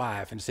touched the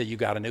wife and said, you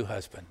got a new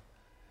husband.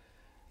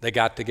 They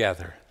got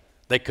together.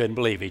 They couldn't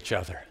believe each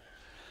other.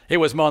 It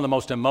was one of the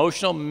most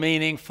emotional,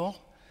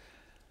 meaningful,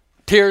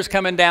 tears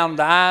coming down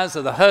the eyes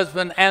of the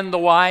husband and the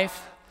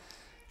wife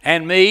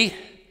and me.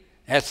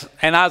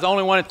 And I was the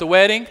only one at the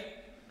wedding.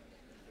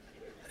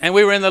 And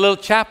we were in the little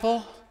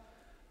chapel.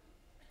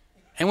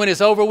 And when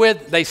it's over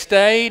with, they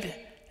stayed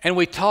and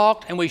we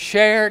talked and we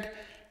shared.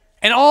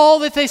 And all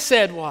that they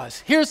said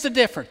was, here's the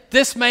difference.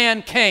 This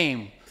man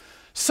came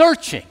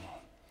searching.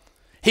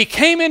 He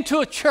came into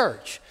a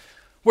church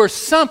where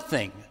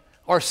something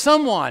or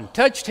someone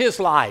touched his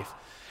life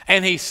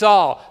and he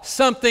saw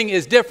something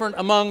is different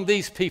among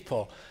these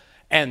people.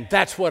 And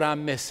that's what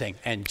I'm missing.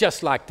 And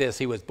just like this,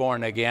 he was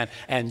born again.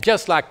 And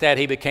just like that,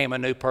 he became a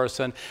new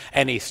person.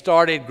 And he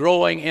started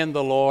growing in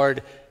the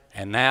Lord.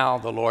 And now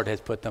the Lord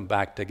has put them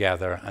back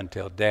together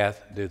until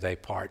death do they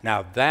part.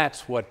 Now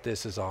that's what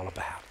this is all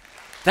about.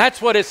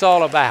 That's what it's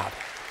all about.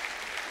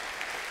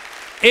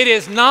 It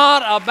is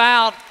not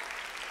about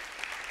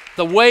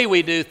the way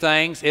we do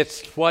things.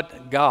 It's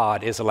what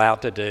God is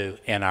allowed to do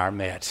in our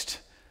midst.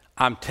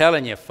 I'm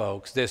telling you,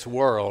 folks, this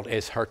world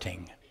is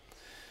hurting.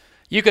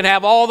 You can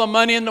have all the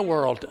money in the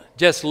world.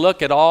 Just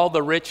look at all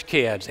the rich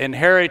kids,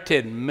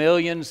 inherited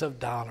millions of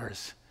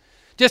dollars.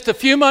 Just a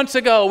few months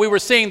ago, we were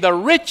seeing the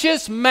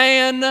richest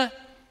man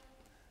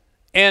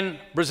in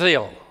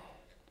Brazil,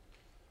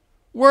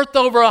 worth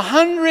over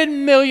 $100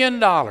 million.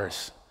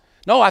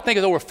 No, I think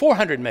it's over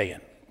 $400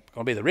 million.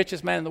 Going to be the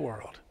richest man in the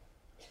world.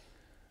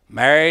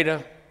 Married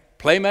a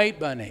playmate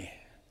bunny.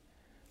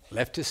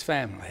 Left his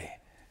family.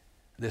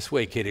 This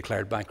week he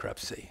declared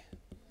bankruptcy.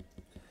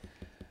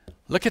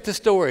 Look at the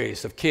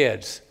stories of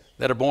kids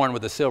that are born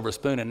with a silver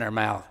spoon in their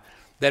mouth,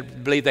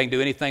 that believe they can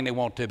do anything they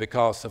want to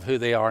because of who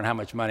they are and how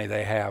much money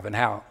they have and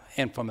how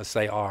infamous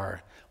they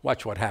are.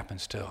 Watch what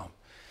happens to them.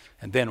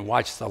 And then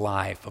watch the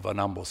life of an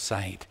humble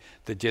saint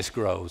that just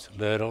grows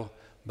little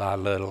by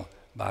little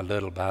by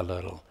little by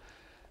little,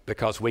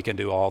 because we can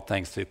do all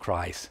things through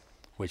Christ,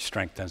 which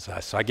strengthens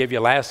us. So I give you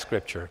a last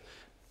scripture,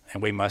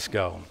 and we must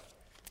go.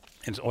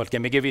 And so, let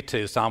me give you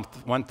two. Psalm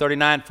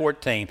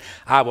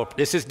 139:14.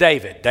 This is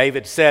David.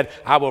 David said,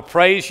 I will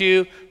praise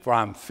you, for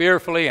I'm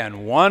fearfully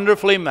and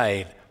wonderfully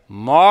made.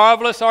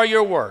 Marvelous are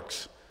your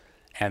works,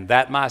 and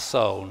that my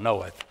soul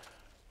knoweth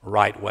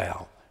right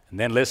well. And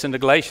then listen to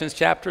Galatians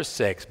chapter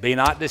 6. Be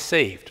not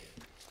deceived.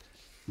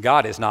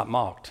 God is not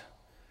mocked.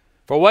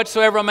 For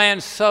whatsoever a man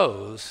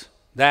sows,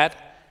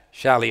 that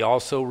shall he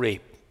also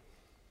reap.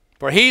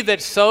 For he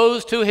that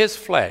sows to his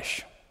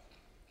flesh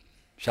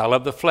shall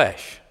of the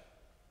flesh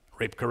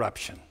reap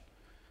corruption.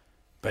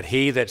 But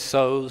he that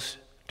sows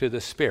to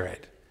the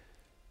Spirit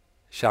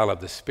shall of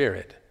the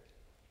Spirit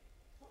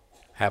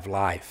have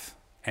life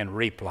and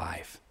reap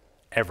life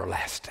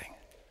everlasting.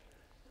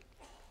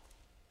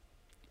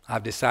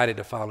 I've decided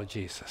to follow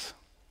Jesus.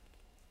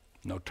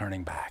 No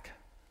turning back.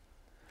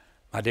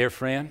 My dear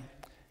friend,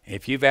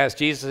 if you've asked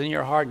Jesus in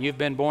your heart and you've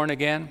been born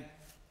again,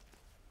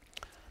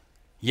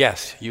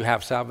 yes, you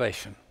have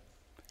salvation.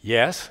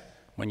 Yes,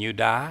 when you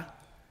die,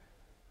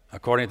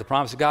 according to the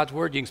promise of God's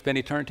word, you can spend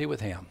eternity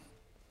with him.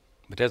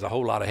 But there's a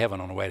whole lot of heaven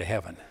on the way to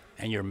heaven,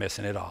 and you're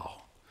missing it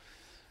all.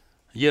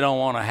 You don't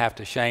want to have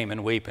to shame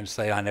and weep and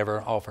say, I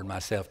never offered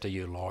myself to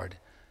you, Lord.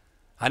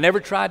 I never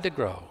tried to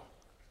grow.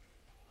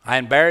 I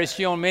embarrassed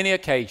you on many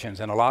occasions,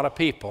 and a lot of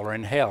people are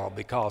in hell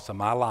because of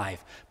my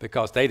life,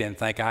 because they didn't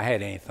think I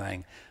had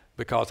anything,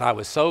 because I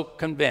was so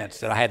convinced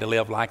that I had to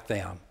live like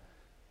them.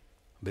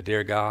 But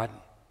dear God,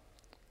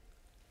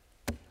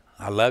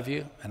 I love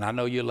you, and I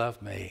know you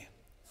love me.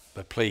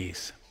 But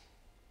please,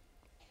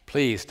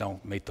 please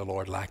don't meet the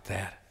Lord like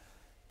that.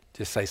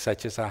 Just say,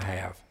 such as I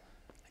have,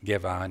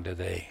 give I unto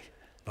thee.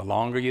 The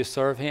longer you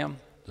serve him,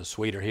 the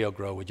sweeter he'll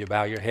grow. Would you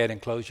bow your head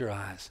and close your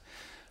eyes?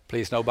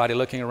 Please, nobody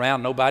looking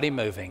around, nobody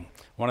moving.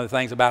 One of the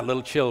things about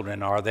little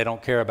children are they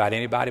don't care about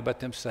anybody but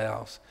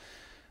themselves.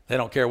 They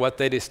don't care what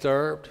they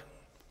disturbed.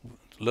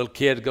 Little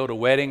kids go to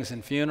weddings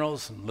and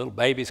funerals, and little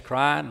babies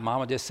crying.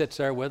 Mama just sits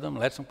there with them,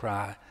 lets them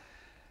cry.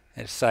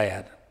 It's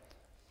sad.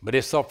 But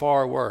it's so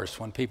far worse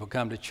when people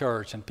come to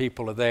church and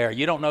people are there.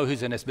 You don't know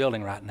who's in this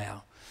building right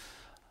now.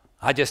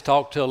 I just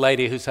talked to a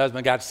lady whose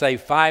husband got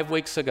saved 5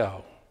 weeks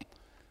ago.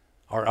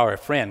 Or a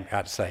friend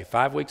got saved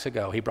 5 weeks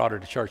ago. He brought her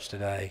to church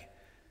today.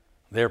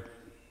 They're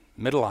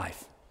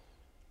midlife.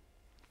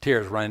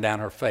 Tears running down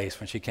her face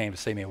when she came to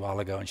see me a while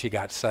ago, and she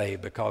got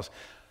saved because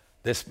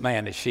this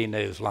man that she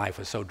knew's life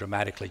was so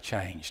dramatically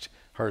changed.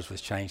 Hers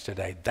was changed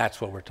today. That's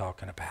what we're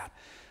talking about.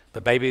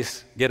 But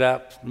babies, get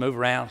up, move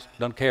around,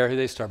 don't care who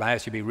they disturb. I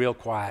ask you to be real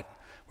quiet.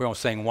 We're going to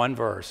sing one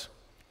verse.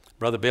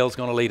 Brother Bill's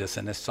going to lead us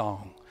in this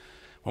song.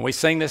 When we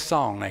sing this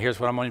song, now here's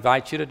what I'm going to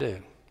invite you to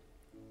do.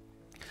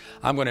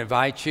 I'm going to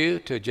invite you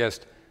to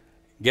just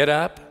get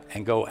up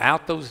and go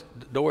out those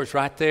doors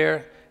right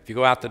there. If you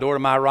go out the door to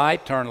my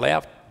right, turn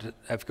left.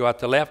 If you go out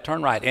the left,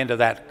 turn right into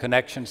that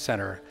connection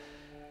center.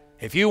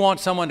 If you want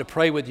someone to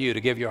pray with you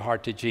to give your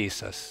heart to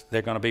Jesus,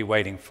 they're going to be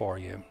waiting for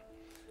you.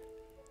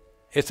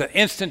 It's an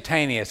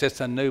instantaneous, it's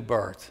a new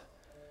birth.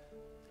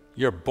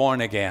 You're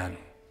born again.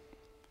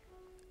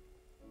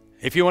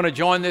 If you want to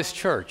join this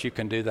church, you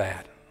can do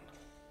that.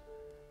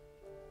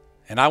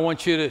 And I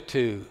want you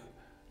to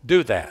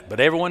do that. But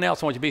everyone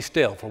else, I want you to be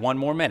still for one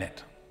more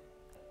minute.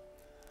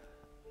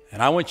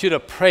 And I want you to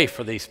pray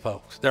for these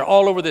folks. They're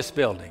all over this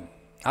building.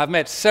 I've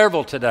met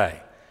several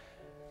today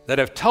that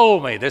have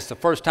told me this is the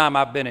first time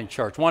I've been in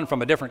church, one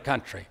from a different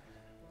country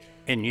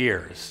in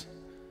years.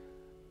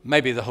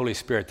 Maybe the Holy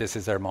Spirit, this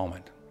is their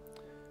moment.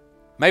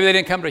 Maybe they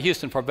didn't come to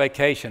Houston for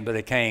vacation, but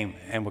they came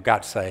and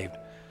got saved.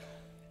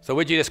 So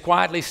would you just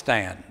quietly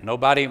stand?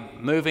 Nobody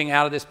moving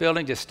out of this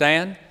building, just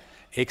stand,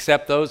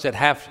 except those that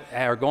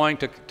are going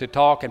to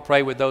talk and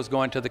pray with those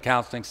going to the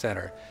counseling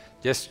center.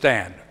 Just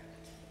stand.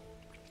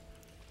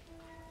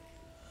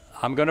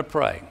 I'm going to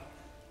pray.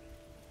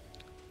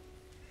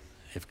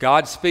 If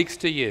God speaks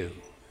to you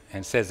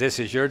and says, this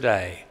is your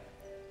day,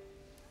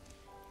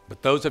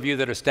 but those of you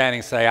that are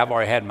standing say, I've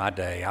already had my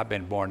day, I've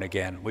been born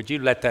again, would you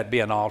let that be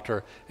an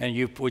altar, and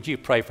would you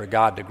pray for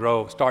God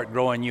to start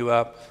growing you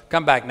up?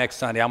 Come back next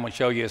Sunday. I'm going to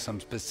show you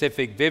some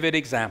specific, vivid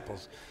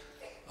examples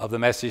of the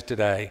message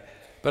today.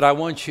 But I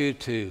want you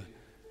to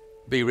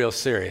be real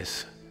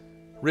serious,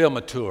 real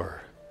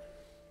mature.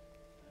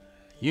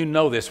 You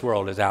know this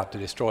world is out to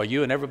destroy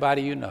you and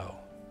everybody you know.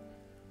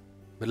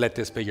 But let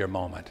this be your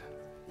moment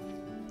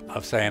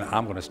of saying,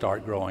 I'm going to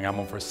start growing. I'm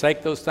going to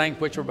forsake those things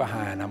which are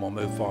behind. I'm going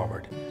to move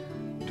forward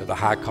to the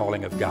high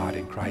calling of God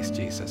in Christ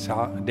Jesus.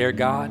 Dear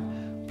God,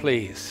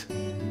 please,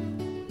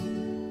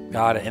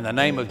 God, in the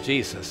name of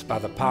Jesus, by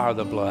the power of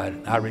the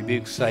blood, I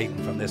rebuke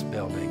Satan from this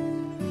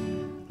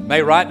building.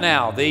 May right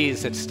now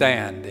these that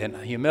stand in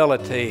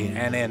humility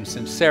and in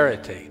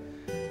sincerity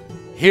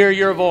hear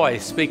your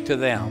voice speak to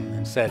them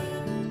and said,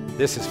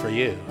 this is for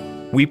you.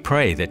 We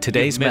pray that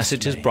today's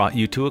message has brought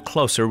you to a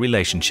closer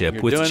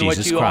relationship with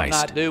Jesus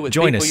Christ.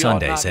 Join us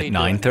Sundays at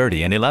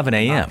 9:30 and 11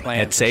 a.m.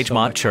 at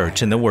Sagemont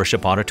Church in the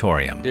Worship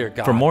Auditorium.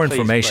 For more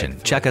information,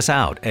 check us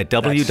out at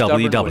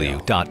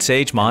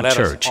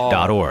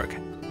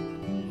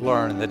www.sagemontchurch.org.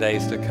 Learn in the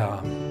days to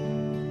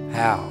come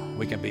how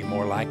we can be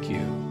more like you.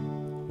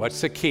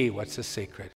 What's the key? What's the secret?